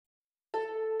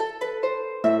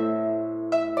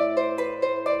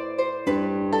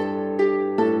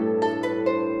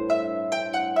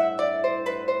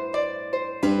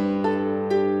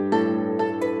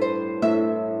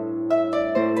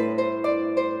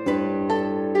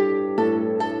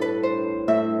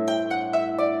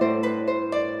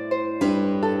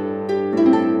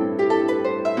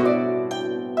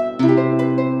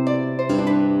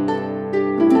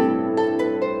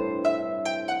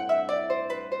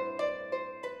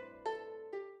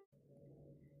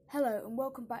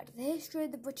welcome back to the History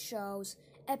of the British Isles,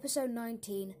 Episode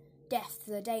 19, Death to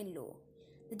the Danelaw.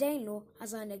 The Danelaw,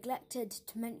 as I neglected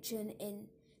to mention in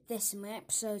my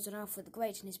episodes on Alfred the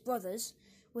Great and his brothers,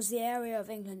 was the area of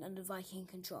England under Viking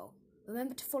control.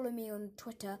 Remember to follow me on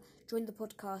Twitter, join the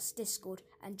podcast Discord,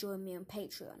 and join me on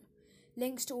Patreon.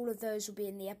 Links to all of those will be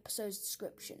in the episode's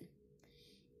description.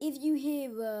 If you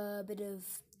hear a bit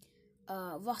of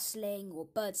rustling or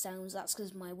bird sounds, that's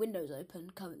because my window's open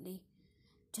currently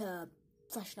to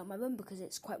freshen up my room because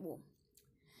it's quite warm.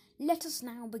 Let us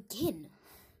now begin.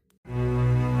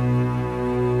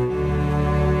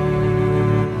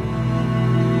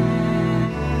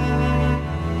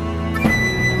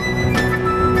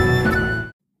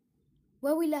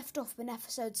 Where we left off in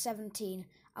episode 17,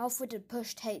 Alfred had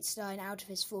pushed Haetstein out of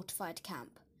his fortified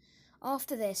camp.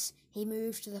 After this, he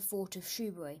moved to the fort of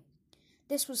Shoebury.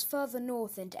 This was further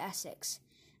north into Essex,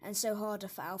 and so harder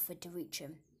for Alfred to reach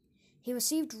him. He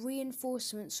received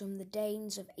reinforcements from the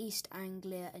Danes of East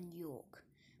Anglia and York,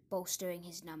 bolstering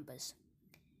his numbers.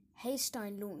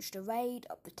 Haetstein launched a raid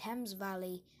up the Thames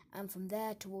Valley and from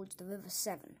there towards the River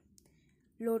Severn.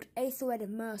 Lord Aethelred of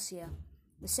Mercia,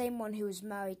 the same one who was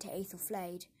married to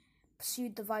Aethelflaed,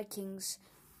 pursued the Vikings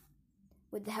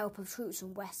with the help of troops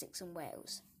from Wessex and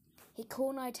Wales. He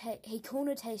cornered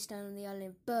Haetstein on the island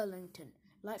of Burlington,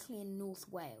 likely in North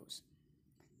Wales.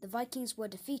 The Vikings were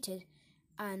defeated,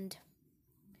 and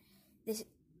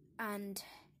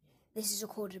this is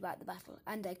recorded about the battle,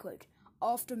 and I quote,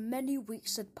 "After many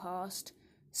weeks had passed,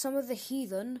 some of the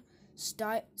heathen,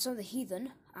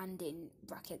 and in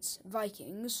brackets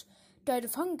Vikings, died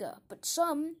of hunger, but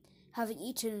some, having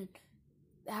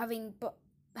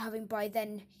by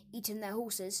then eaten their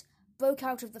horses, broke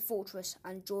out of the fortress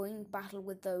and joined battle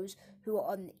with those who were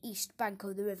on the east bank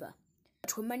of the river.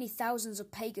 But when many thousands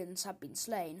of pagans had been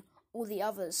slain, all the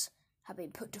others had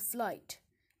been put to flight.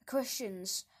 The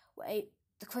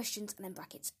Christians, and in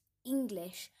brackets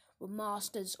English, were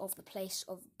masters of the place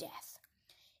of death.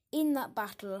 In that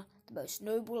battle, the most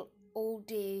noble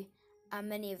Aldie and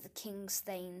many of the king's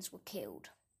thanes were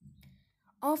killed."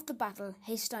 After battle,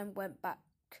 Haetstein went back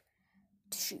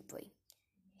to Shoebury.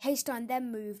 Haetstein then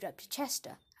moved up to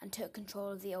Chester and took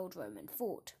control of the old Roman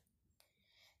fort.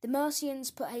 The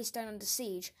Mercians put Haetstein under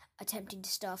siege, attempting to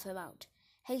starve him out.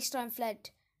 Haetstein fled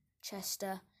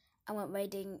Chester and went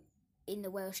raiding in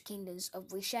the Welsh kingdoms of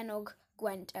Rhiannog,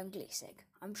 Gwent and Gleisig.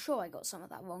 I'm sure I got some of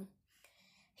that wrong.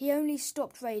 He only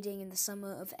stopped raiding in the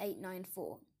summer of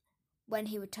 894, when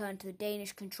he returned to the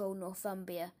Danish-controlled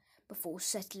Northumbria before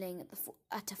settling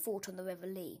at a fort on the River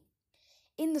Lee.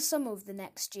 In the summer of the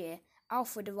next year,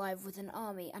 Alfred arrived with an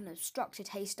army and obstructed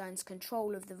Haetstein's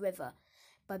control of the river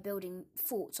by building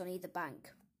forts on either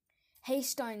bank.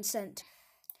 Haetstein sent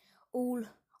all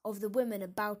of the women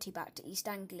of Broughty back to East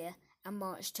Anglia and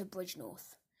marched to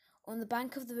Bridgnorth, on the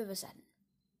bank of the River Severn.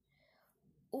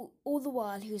 All the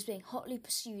while he was being hotly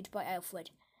pursued by Alfred.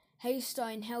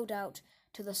 Haetstein held out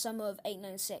till the summer of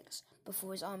 896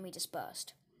 before his army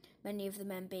dispersed, many of the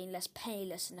men being less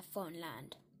penniless in a foreign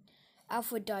land.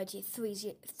 Alfred died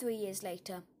 3 years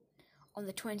later, on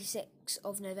the 26th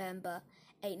of November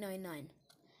 899,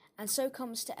 and so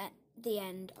comes to the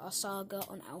end our saga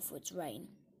on Alfred's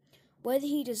reign. Whether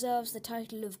he deserves the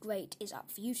title of Great is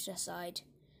up for you to decide,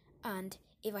 and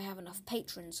if I have enough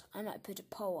patrons, I might put a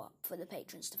poll up for the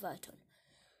patrons to vote on.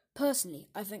 Personally,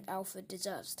 I think Alfred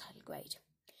deserves the title Great.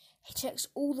 He checks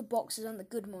all the boxes on the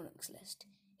good monarchs list.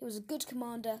 He was a good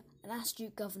commander, an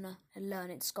astute governor, and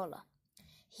learned scholar.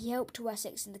 He helped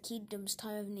Wessex in the kingdom's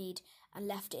time of need and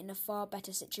left it in a far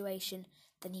better situation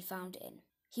than he found it in.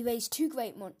 He raised two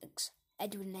great monarchs,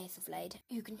 Edward and Aethelflaed,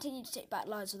 who continued to take back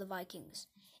lives of the Vikings.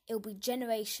 It will be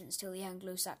generations till the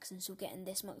Anglo-Saxons will get in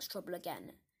this much trouble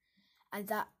again, and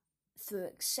that through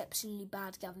exceptionally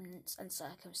bad governance and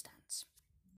circumstance.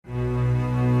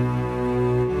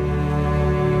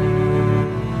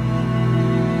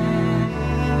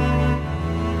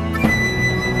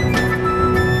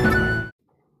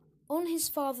 On his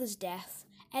father's death,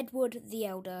 Edward the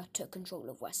Elder took control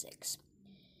of Wessex.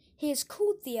 He is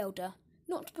called the Elder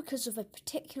not because of a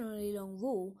particularly long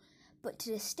rule, but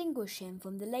to distinguish him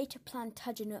from the later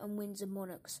Plantagenet and Windsor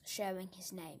monarchs sharing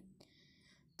his name.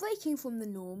 Breaking from the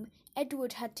norm,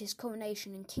 Edward had his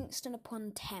coronation in Kingston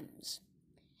upon Thames.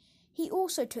 He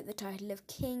also took the title of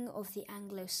King of the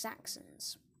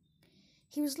Anglo-Saxons.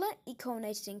 He was likely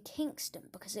coronated in Kingston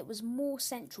because it was more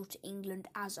central to England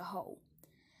as a whole.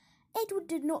 Edward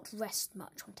did not rest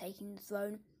much on taking the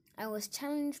throne and was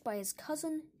challenged by his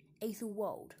cousin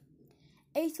Aethelwold.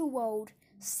 Aethelwold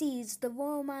seized the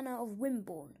royal manor of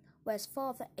Wimborne, where his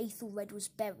father Aethelred was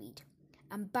buried,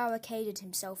 and barricaded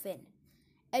himself in.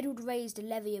 Edward raised a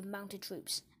levy of mounted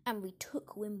troops and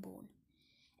retook Wimborne.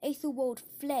 Aethelwold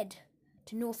fled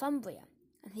to Northumbria,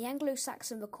 and the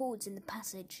Anglo-Saxon records in the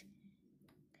passage,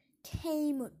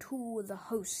 "came to the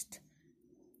host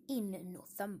in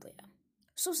Northumbria."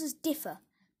 Sources differ,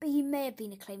 but he may have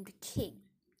been acclaimed king.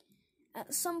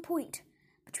 At some point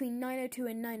between 902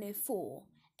 and 904,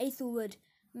 Aethelwold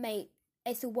made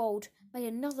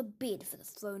another bid for the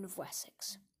throne of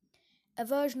Wessex. A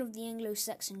version of the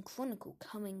Anglo-Saxon Chronicle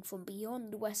coming from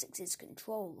beyond Wessex's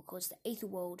control records that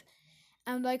Aethelwold,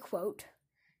 and I quote,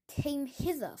 "came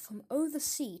hither from over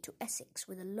sea to Essex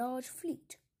with a large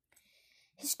fleet."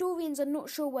 Historians are not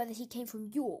sure whether he came from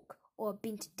York or had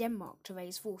been to Denmark to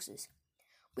raise forces.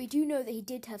 We do know that he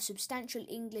did have substantial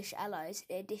English allies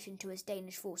in addition to his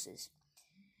Danish forces.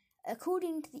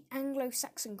 According to the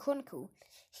Anglo-Saxon Chronicle,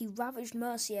 he ravaged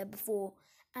Mercia before,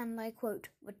 and I quote,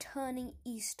 "returning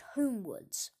east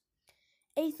homewards."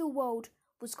 Aethelwold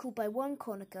was called by one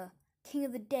chronicler King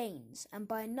of the Danes and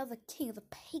by another King of the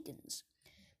Pagans,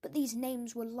 but these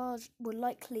names were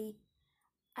likely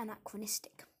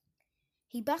anachronistic.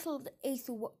 Edward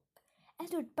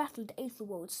battled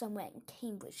Aethelwold somewhere in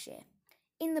Cambridgeshire.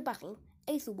 In the battle,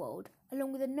 Aethelwold,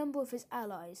 along with a number of his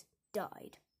allies,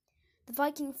 died. The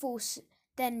Viking force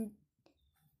then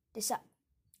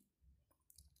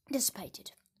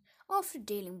dissipated. After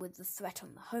dealing with the threat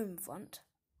on the home front,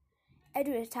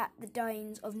 Edward attacked the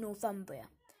Danes of Northumbria.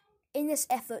 In this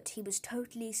effort, he was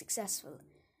totally successful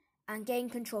and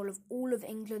gained control of all of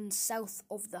England south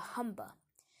of the Humber.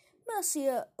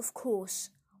 Mercia, of course,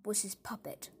 was his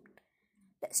puppet.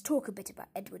 Let's talk a bit about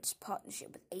Edward's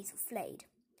partnership with Aethelflaed.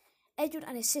 Edward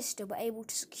and his sister were able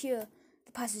to secure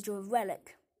the passage of a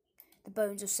relic, the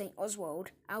bones of St.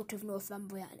 Oswald, out of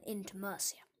Northumbria and into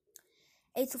Mercia.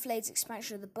 Aethelflaed's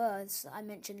expansion of the Burths that I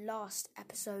mentioned last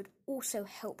episode also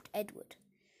helped Edward.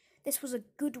 This was a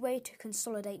good way to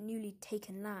consolidate newly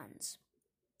taken lands.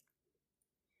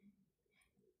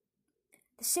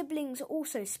 The siblings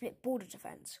also split border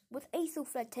defence, with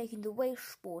Aethelflaed taking the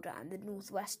Welsh border and the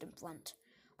northwestern front,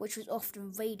 which was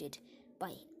often raided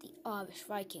by the Irish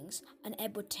Vikings, and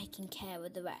Edward taking care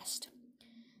of the rest.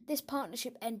 This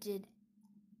partnership ended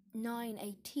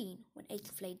 918 when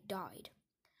Aethelflaed died.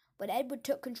 When Edward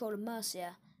took control of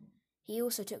Mercia, he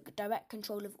also took direct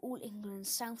control of all England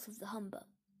south of the Humber.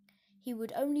 He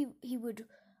would only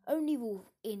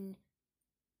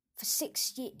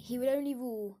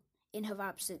rule in her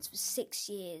absence for 6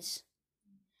 years,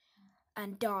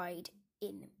 and died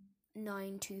in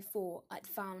 924 at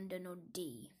Fountain on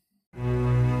Dee.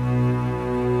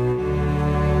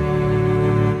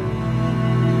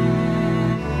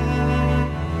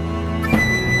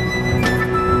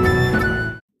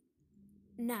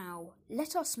 Now,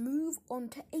 let us move on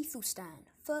to Aethelstan,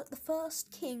 the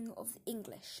first king of the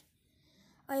English.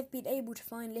 I have been able to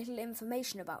find little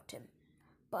information about him,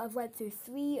 but I've read through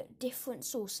 3 different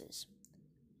sources,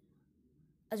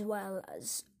 as well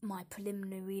as my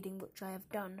preliminary reading which I have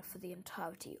done for the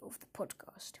entirety of the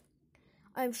podcast.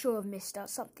 I am sure I've missed out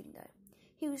something though.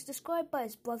 He was described by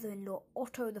his brother-in-law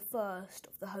Otto I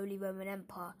of the Holy Roman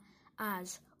Empire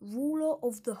as ruler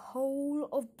of the whole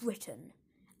of Britain,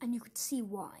 and you could see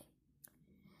why.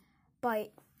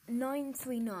 By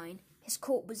 939, his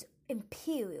court was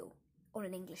imperial, on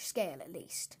an English scale at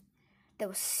least. There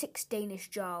were 6 Danish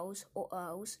jarls or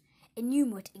earls,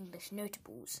 innumerate English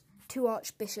notables, 2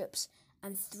 archbishops,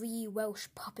 and 3 Welsh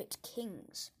puppet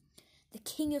kings. The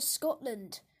King of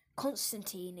Scotland,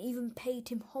 Constantine, even paid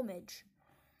him homage.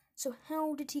 So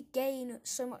how did he gain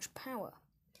so much power?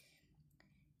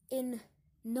 In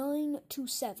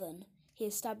 927, he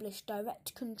established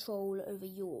direct control over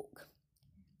York,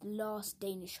 the last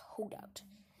Danish holdout.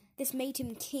 This made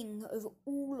him king over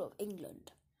all of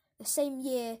England. The same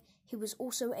year, he was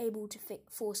also able to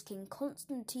force King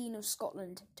Constantine of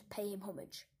Scotland to pay him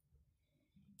homage.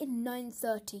 In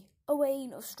 930,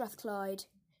 Owain of Strathclyde,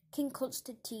 King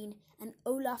Constantine, and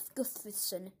Olaf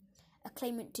Guthfrithson, a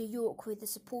claimant to York with the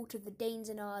support of the Danes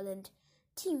in Ireland,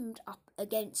 teamed up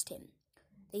against him.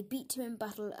 They beat him in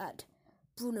battle at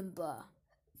Brunanburh,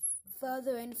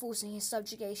 further enforcing his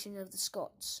subjugation of the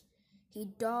Scots. He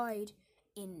died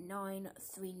in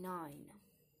 939.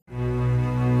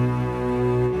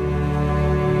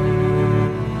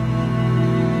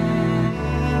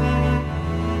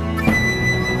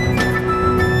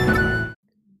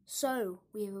 So,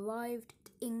 we have arrived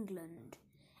at England.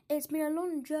 It's been a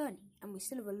long journey, and we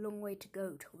still have a long way to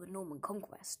go till the Norman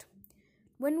conquest.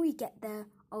 When we get there,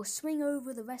 I'll swing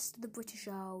over the rest of the British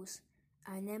Isles,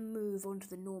 and then move on to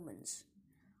the Normans.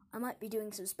 I might be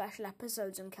doing some special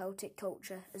episodes on Celtic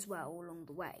culture as well along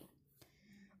the way.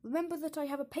 Remember that I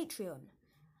have a Patreon.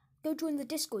 Go join the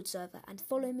Discord server and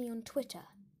follow me on Twitter.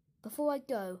 Before I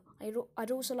go,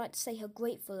 I'd also like to say how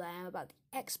grateful I am about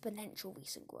the exponential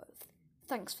recent growth.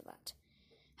 Thanks for that.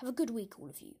 Have a good week, all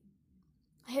of you.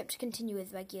 I hope to continue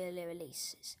with regular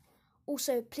releases.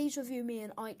 Also, please review me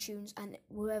on iTunes and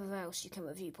wherever else you can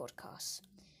review podcasts.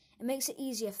 It makes it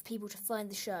easier for people to find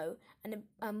the show and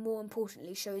more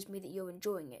importantly shows me that you're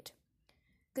enjoying it.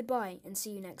 Goodbye and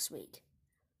see you next week.